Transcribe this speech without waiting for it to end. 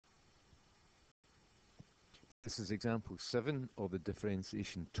This is example 7 of the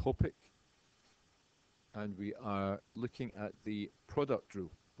differentiation topic, and we are looking at the product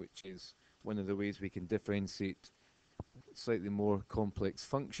rule, which is one of the ways we can differentiate slightly more complex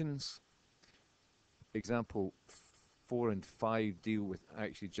functions. Example 4 and 5 deal with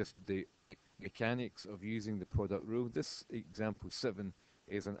actually just the mechanics of using the product rule. This example 7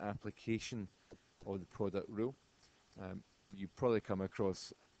 is an application of the product rule. You probably come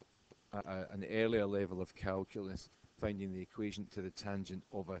across an earlier level of calculus, finding the equation to the tangent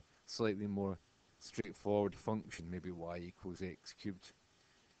of a slightly more straightforward function, maybe y equals x cubed,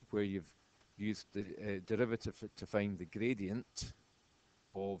 where you've used the derivative to find the gradient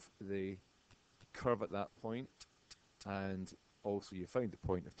of the curve at that point, and also you find the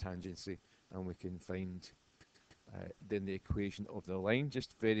point of tangency, and we can find then the equation of the line.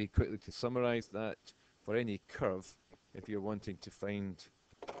 Just very quickly to summarize that, for any curve, if you're wanting to find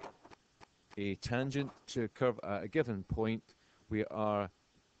a tangent to a curve at a given point, we are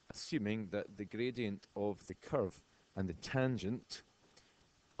assuming that the gradient of the curve and the tangent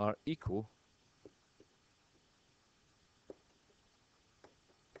are equal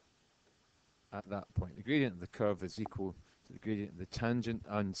at that point. The gradient of the curve is equal to the gradient of the tangent,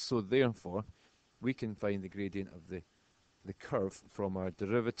 and so therefore we can find the gradient of the curve from our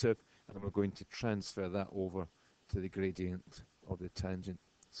derivative, and we're going to transfer that over to the gradient of the tangent.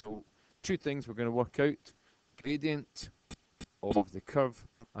 So two things we're going to work out: gradient of the curve,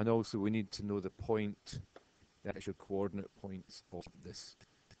 and also we need to know the point, the actual coordinate points of this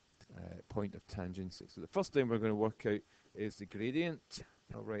point of tangency. So the first thing we're going to work out is the gradient.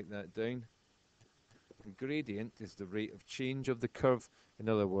 I'll write that down. The gradient is the rate of change of the curve. In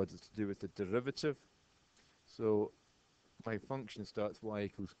other words, it's to do with the derivative. So my function starts y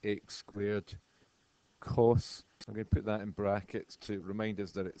equals x squared cos. I'm going to put that in brackets to remind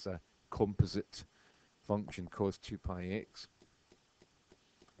us that it's a composite function, cos 2 pi x.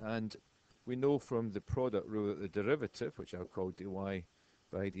 And we know from the product rule that the derivative, which I'll call dy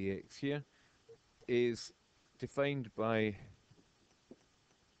by dx here, is defined by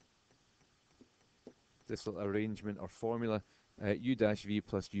this little arrangement or formula, u dash v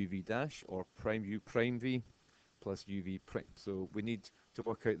plus uv dash, or prime u prime v plus uv prime. So we need to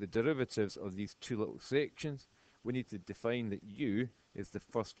work out the derivatives of these two little sections. We need to define that u is the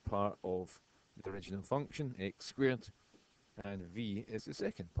first part of the original function, x squared, and v is the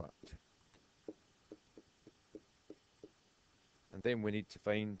second part. And then we need to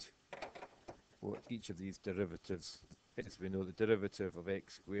find what each of these derivatives is. We know the derivative of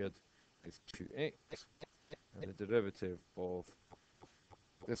x squared is 2x, and the derivative of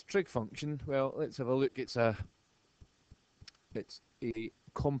this trig function, well, let's have a look. It's a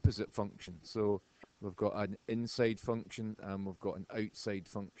composite function. So we've got an inside function and we've got an outside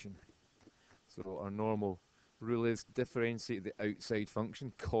function. So our normal rule is differentiate the outside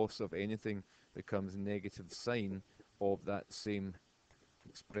function. Cos of anything becomes negative sine of that same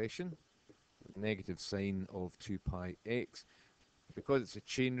expression, negative sine of 2 pi x. Because it's a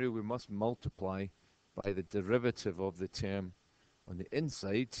chain rule, we must multiply by the derivative of the term on the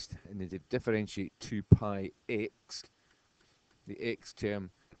inside, and to differentiate 2 pi x, the x term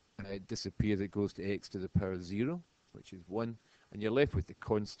disappears. It goes to x to the power 0, which is 1, and you're left with the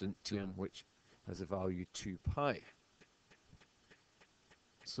constant term, which has a value 2 pi.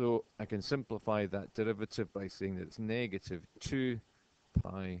 So I can simplify that derivative by saying that it's negative 2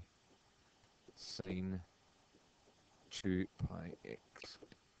 pi sine 2 pi x.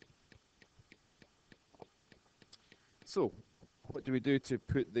 So what do we do to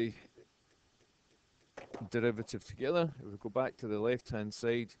put the derivative together? If we go back to the left hand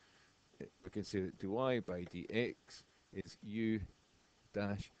side, we can say that dy by dx is u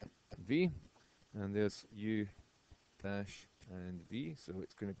dash v, and there's u dash and v, so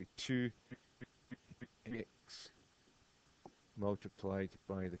it's going to be 2x multiplied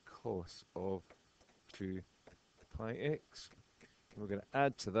by the cos of 2 pi x. We're going to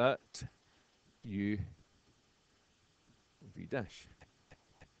add to that u v dash.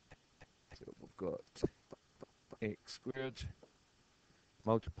 So we've got x squared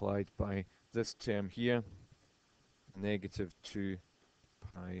multiplied by this term here, negative 2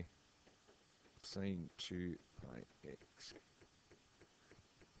 pi sine 2 pi x.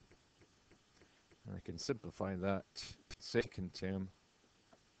 And I can simplify that second term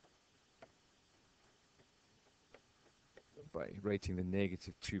by writing the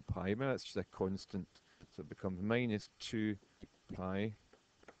negative 2 pi. Well, that's just a constant, so it becomes minus 2 pi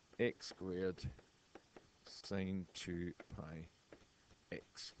x squared sine 2 pi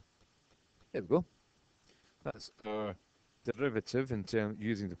x. There we go. That's our derivative in terms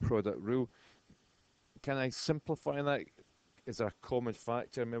using the product rule. can I simplify that? Is there a common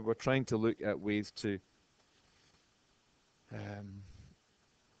factor? I mean, we're trying to look at ways to um,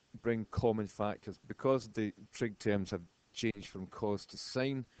 bring common factors. Because the trig terms have changed from cos to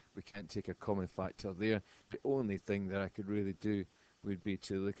sine, we can't take a common factor there. The only thing that I could really do would be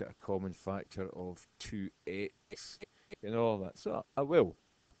to look at a common factor of 2x and all that. So I will.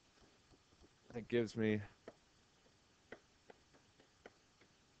 That gives me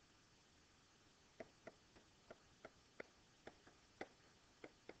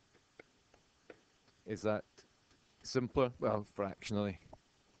is that simpler? Well, fractionally,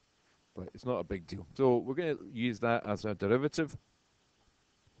 but it's not a big deal. So we're going to use that as our derivative.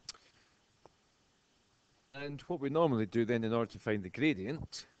 And what we normally do then in order to find the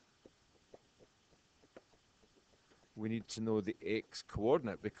gradient, we need to know the x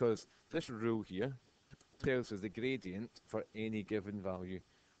coordinate, because this rule here tells us the gradient for any given value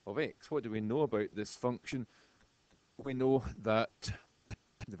of x. What do we know about this function? We know that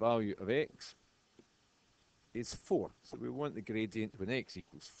the value of x is 4. So we want the gradient when x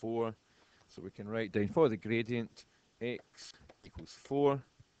equals 4. So we can write down for the gradient x equals 4.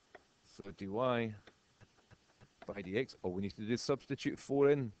 So dy by dx, all we need to do is substitute 4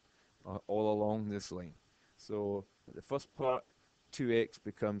 in all along this line. So the first part, 2x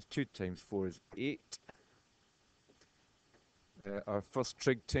becomes 2 times 4 is 8. Our first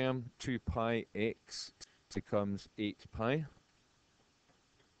trig term, 2 pi x, becomes 8 pi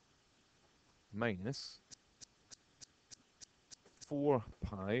minus 4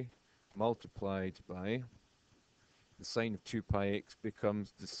 pi multiplied by the sine of 2 pi x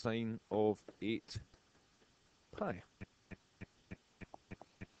becomes the sine of 8 pi.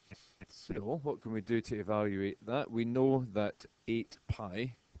 So what can we do to evaluate that? We know that 8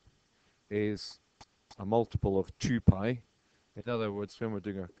 pi is a multiple of 2 pi. In other words, when we're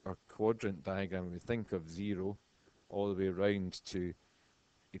doing our quadrant diagram, we think of 0 all the way around to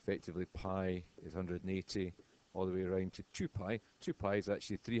effectively pi is 180, all the way around to 2 pi. 2 pi is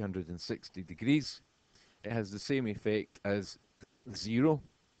actually 360 degrees. It has the same effect as 0.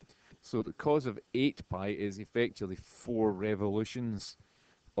 So the cos of 8 pi is effectively 4 revolutions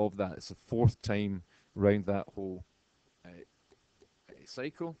of that. It's the 4th time round that whole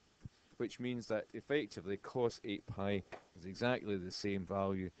cycle, which means that effectively cos 8 pi is exactly the same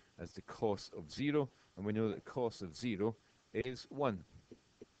value as the cos of 0, and we know that cos of 0 is 1.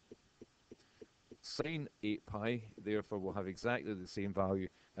 Sine 8 pi, therefore, will have exactly the same value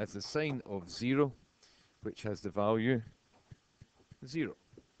as the sine of 0, which has the value 0.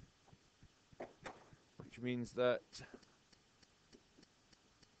 Which means that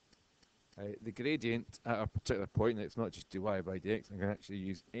the gradient at a particular point, and it's not just dy by dx, I'm going to actually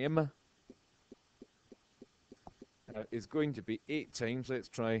use m, is going to be 8 times. Let's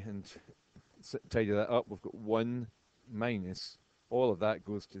try and tidy that up. We've got 1 minus, all of that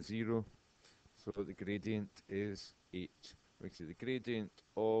goes to 0, so the gradient is 8. We can see the gradient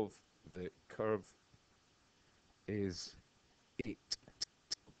of the curve is 8.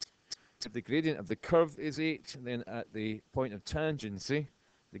 If the gradient of the curve is 8, then at the point of tangency,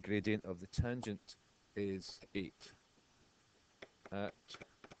 the gradient of the tangent is 8. At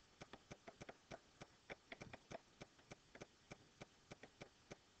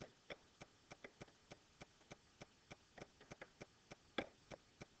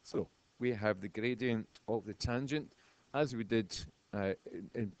so we have the gradient of the tangent, as we did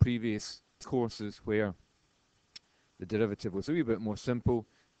in previous courses where the derivative was a wee bit more simple.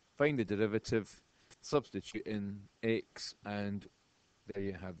 Find the derivative, substitute in x, and there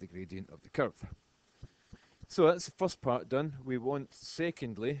you have the gradient of the curve. So that's the first part done. We want,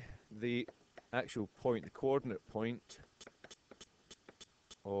 secondly, the actual point, the coordinate point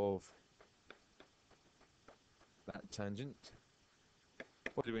of that tangent.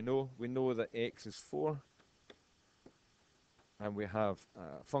 What do we know? We know that x is 4, and we have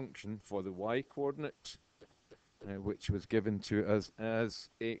a function for the y coordinate, which was given to us as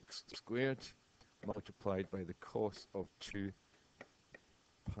x squared multiplied by the cos of 2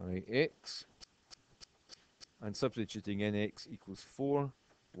 pi x. And substituting in x equals 4,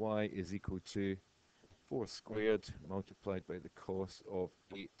 y is equal to 4 squared multiplied by the cos of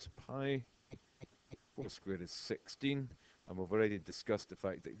 8 pi. 4 squared is 16, and we've already discussed the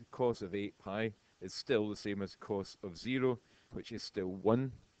fact that the cos of 8 pi is still the same as cos of 0, which is still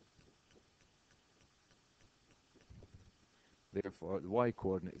 1. Therefore, the y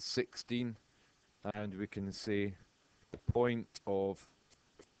coordinate is 16, and we can say the point of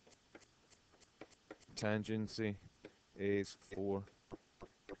tangency is 4,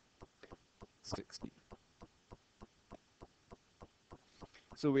 16.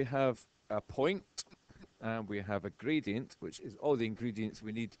 So we have a point, and we have a gradient, which is all the ingredients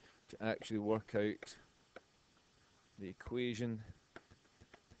we need to actually work out the equation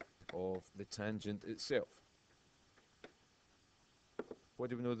of the tangent itself. What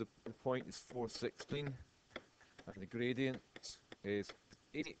do we know? The point is 416, and the gradient is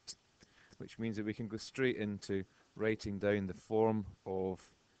 8, which means that we can go straight into writing down the form of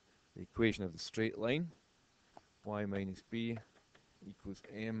the equation of the straight line. Y minus b equals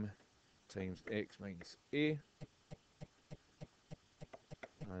m times x minus a,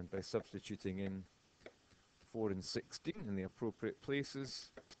 and by substituting in 4 and 16 in the appropriate places,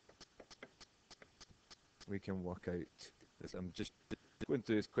 we can work out this. I'm just going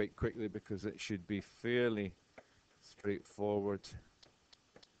through this quite quickly because it should be fairly straightforward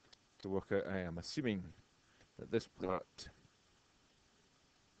to work out. I am assuming that this part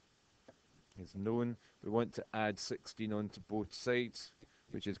is known. We want to add 16 onto both sides,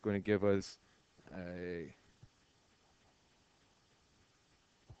 which is going to give us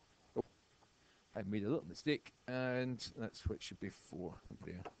I made a little mistake, and that's what should be 4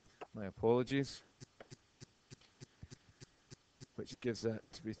 there. My apologies. Which gives that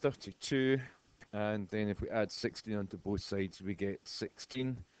to be 32, and then if we add 16 onto both sides, we get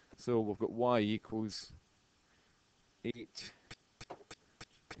 16. So we've got y equals 8.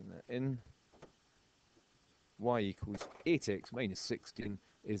 Putting that in. Y equals 8x minus 16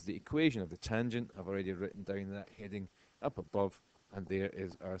 is the equation of the tangent. I've already written down that heading up above, and there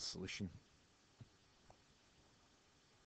is our solution.